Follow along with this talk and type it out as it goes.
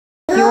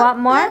You want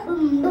more?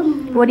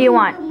 What do you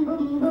want?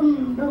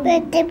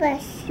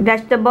 Vegetables.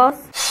 Vegetables?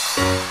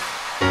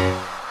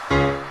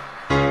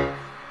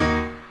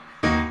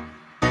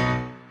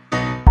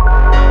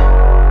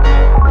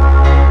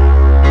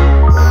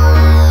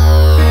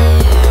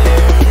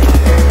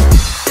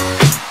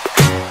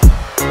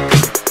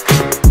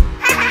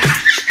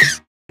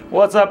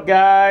 What's up,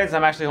 guys?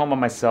 I'm actually home by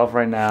myself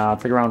right now.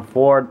 It's like around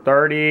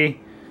 4:30.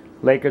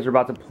 Lakers are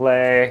about to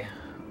play.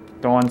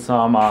 Throwing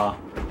some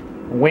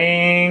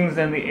wings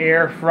in the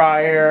air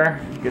fryer.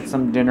 Get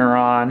some dinner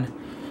on.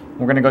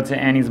 We're gonna go to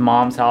Annie's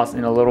mom's house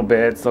in a little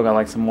bit. Still got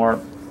like some more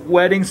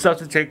wedding stuff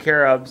to take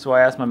care of. So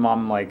I asked my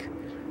mom, like,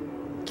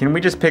 can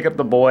we just pick up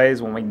the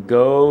boys when we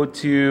go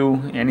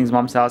to Annie's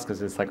mom's house?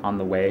 Because it's like on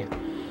the way.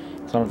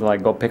 So I have to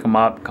like go pick them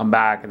up, come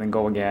back, and then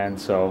go again.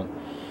 So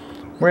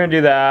we're gonna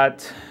do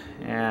that.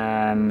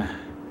 And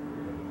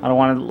I don't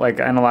want to, like,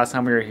 I know last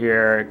time we were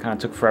here it kind of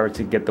took forever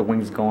to get the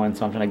wings going,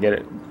 so I'm trying to get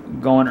it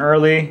going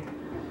early.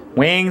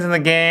 Wings in the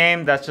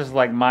game, that's just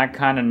like my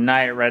kind of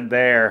night right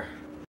there.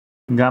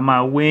 Got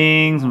my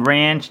wings,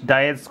 ranch,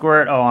 diet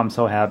squirt. Oh, I'm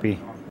so happy.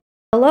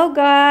 Hello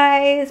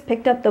guys,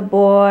 picked up the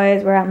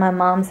boys. We're at my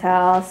mom's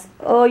house.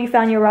 Oh, you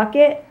found your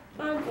rocket?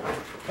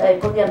 Đây,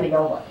 có game gì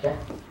đâu vậy?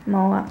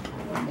 Moa.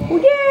 Oh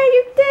yeah,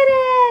 you did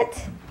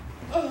it!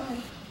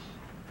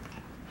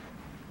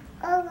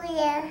 Oh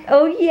yeah.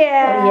 Oh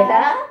yeah.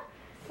 Yeah.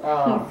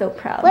 He's so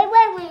proud. Wait,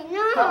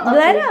 no.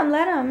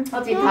 Let him.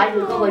 Có chị thấy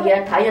được có gì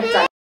thấy anh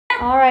chạy.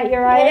 All right,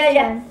 you're right.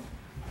 Yeah.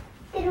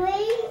 Could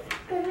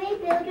we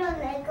build a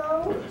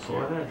Lego? Go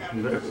ahead.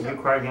 If you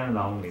cry again,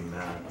 I'll be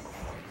mad.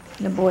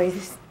 The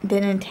boys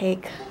didn't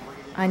take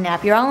a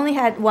nap. You only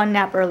had one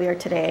nap earlier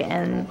today,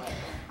 and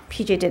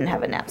PJ didn't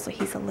have a nap, so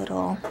he's a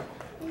little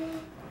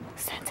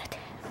sensitive.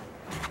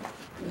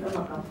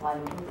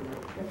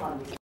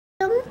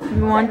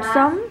 You want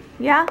some?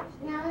 Yeah?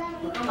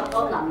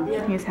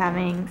 He's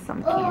having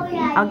some candy.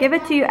 I'll give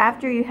it to you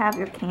after you have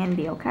your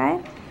candy, okay?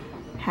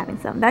 Having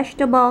some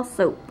vegetable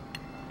soup.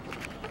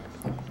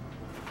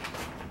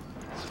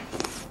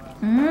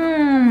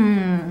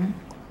 Mmm.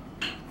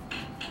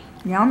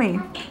 Yummy.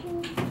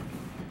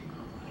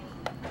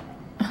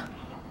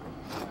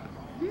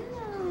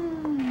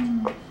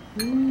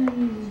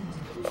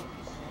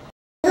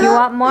 You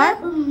want more?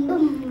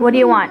 What do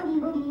you want?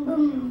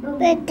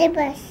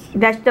 Vegetables.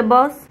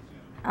 Vegetables?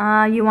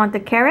 You want the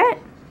carrot?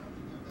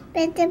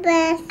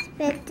 Vegetables.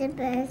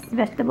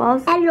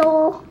 Vegetables?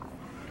 Hello.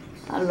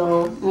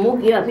 Alo,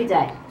 muốn gì à phía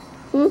chạy?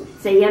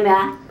 Say em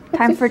à?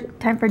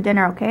 Time for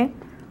dinner, okay?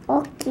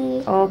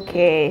 Okay.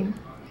 Okay.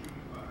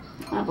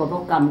 Bà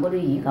bố cầm có đi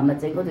gì cầm mà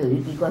chạy có điều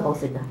gì coi hậu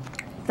xịt à?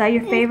 Is that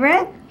your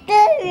favorite?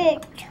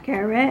 Carrot.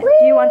 Carrot? Do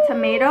you want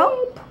tomato?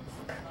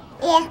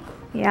 Yeah.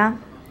 Yeah?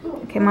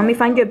 Okay, mommy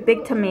find you a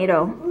big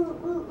tomato.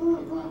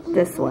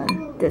 This one.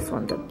 This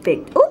one's a big...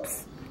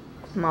 Oops!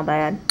 My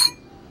bad.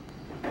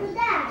 What's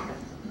that?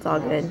 It's all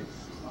good.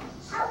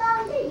 How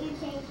long did you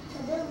take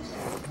to do?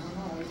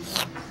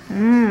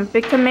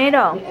 Big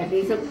tomato.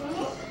 Đi sức.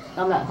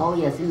 Tao lại hậu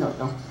giờ xin lỗi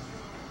tao.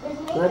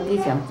 Cứ đi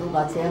xem chú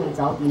bà xe với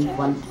cháu đi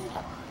quanh.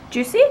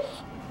 Juicy?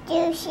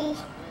 Juicy.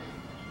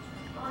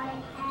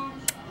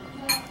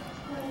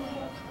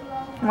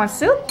 Want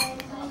soup?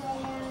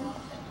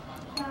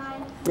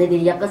 Đi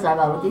dắt cái xoài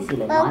vào tí xì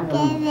lại món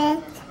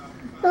luôn.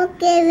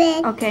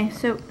 Okay. Okay,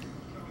 soup.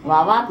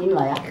 Vá tiếng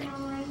lại à?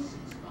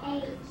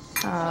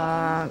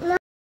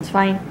 It's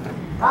fine.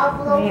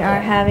 We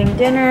are having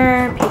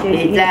dinner. PJ's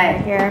eating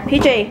right here.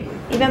 PJ,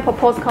 even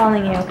Popo's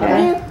calling you,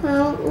 okay?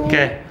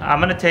 Okay, I'm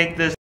gonna take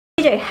this.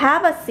 PJ,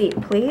 have a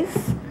seat,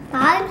 please.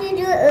 How did you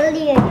do it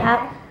earlier?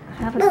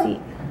 Have a seat.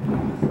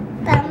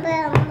 Bum.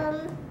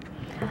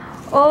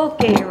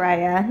 Okay,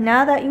 Raya.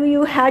 Now that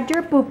you had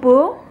your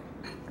poo-poo,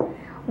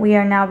 we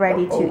are now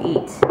ready to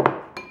eat.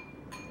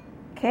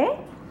 Okay?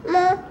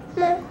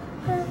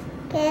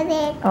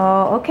 Carrot.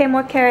 Oh, okay.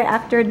 More carrot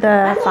after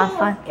the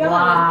fan.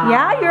 Wow.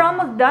 Yeah, you're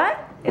almost done.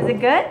 Is it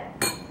good?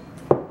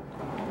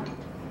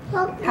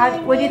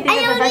 What do you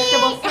think of the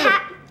vegetable soup?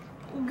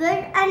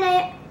 Good, and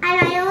I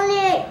only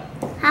ate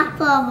half of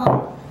them.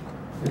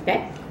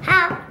 Okay.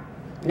 Half.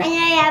 And I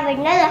have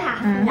another half.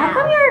 How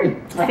come your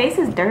face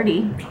is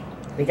dirty?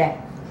 Đi chạy.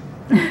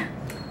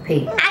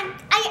 Thì.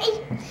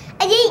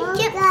 I didn't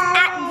get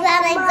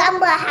at the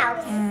Zumba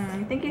house.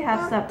 I think you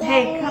have some.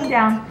 Hey, calm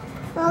down.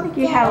 I think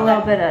you have a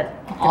little bit of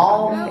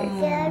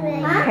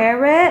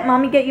carrot.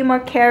 Mommy, get you more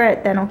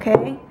carrot then,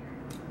 okay?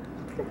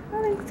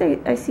 I don't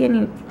think I see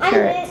any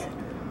carrots.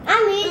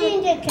 I'm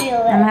eating the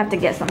carrot. I'm gonna have to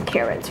get some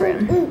carrots,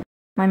 Rim.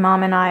 My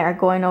mom and I are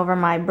going over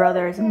my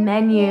brother's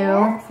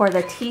menu for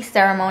the tea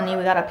ceremony.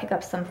 We gotta pick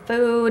up some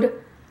food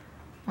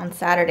on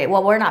Saturday.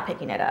 Well, we're not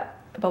picking it up,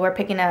 but we're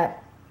picking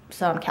up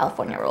some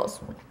California rolls.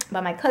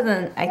 But my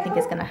cousin, I think,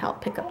 is gonna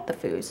help pick up the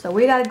food. So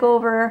we gotta go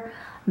over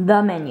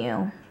the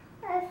menu.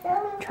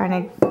 Trying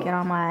to get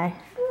on my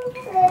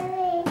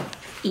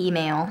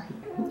email.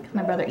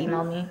 My brother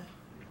emailed me.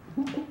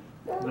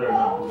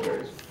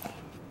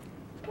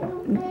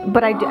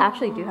 But I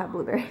actually do have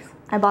blueberries.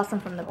 I bought some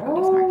from the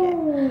produce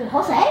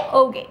market.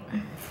 Okay.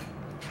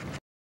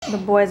 The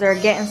boys are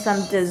getting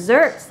some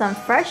dessert, some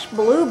fresh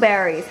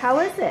blueberries. How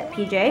is it,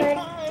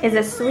 PJ? Is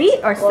it sweet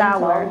or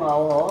sour?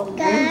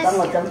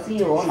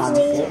 Sweet,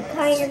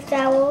 kind of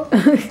sour.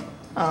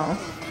 Oh,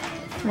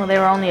 well, they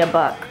were only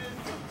 $1.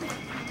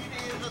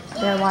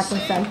 They're watching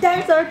some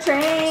Dinosaur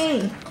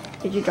Train.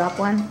 Did you drop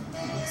one?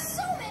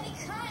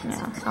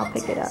 Yeah, I'll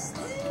pick it up.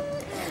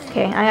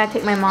 Okay, I gotta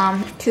take my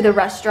mom to the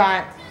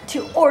restaurant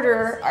to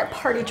order our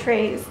party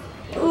trays.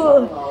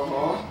 Ugh.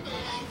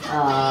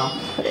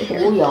 Put it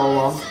here.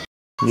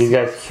 These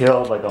guys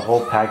killed like a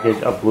whole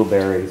package of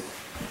blueberries.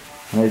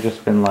 And they've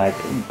just been like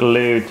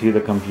glued to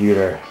the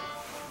computer.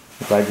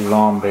 It's like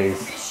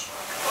zombies.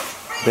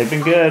 They've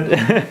been good.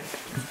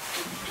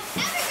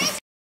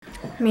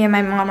 Me and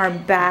my mom are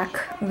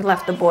back. We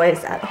left the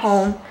boys at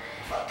home.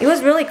 It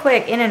was really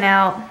quick, in and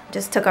out.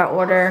 Just took our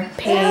order,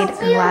 paid, and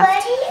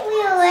left.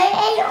 We already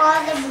ate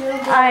all the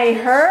blueberries. I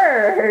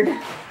heard.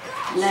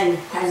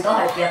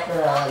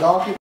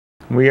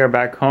 We are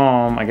back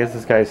home. I guess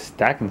this guy's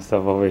stacking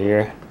stuff over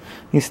here.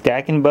 You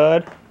stacking,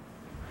 bud?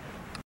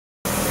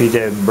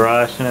 PJ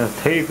brushing his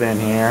teeth in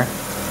here.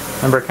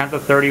 Remember, count to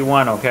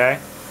 31, okay?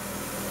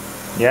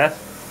 Yes?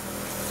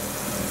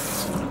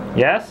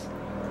 Yes?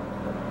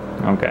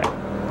 Okay.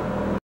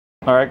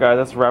 Alright guys,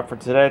 that's a wrap for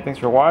today. Thanks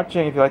for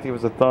watching. If you liked it, give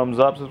us a thumbs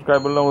up.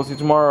 Subscribe below. We'll see you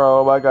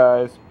tomorrow. Bye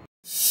guys.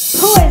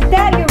 Who is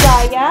that,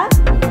 Uriah?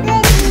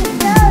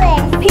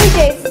 PJ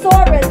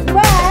Saurus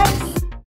Rex.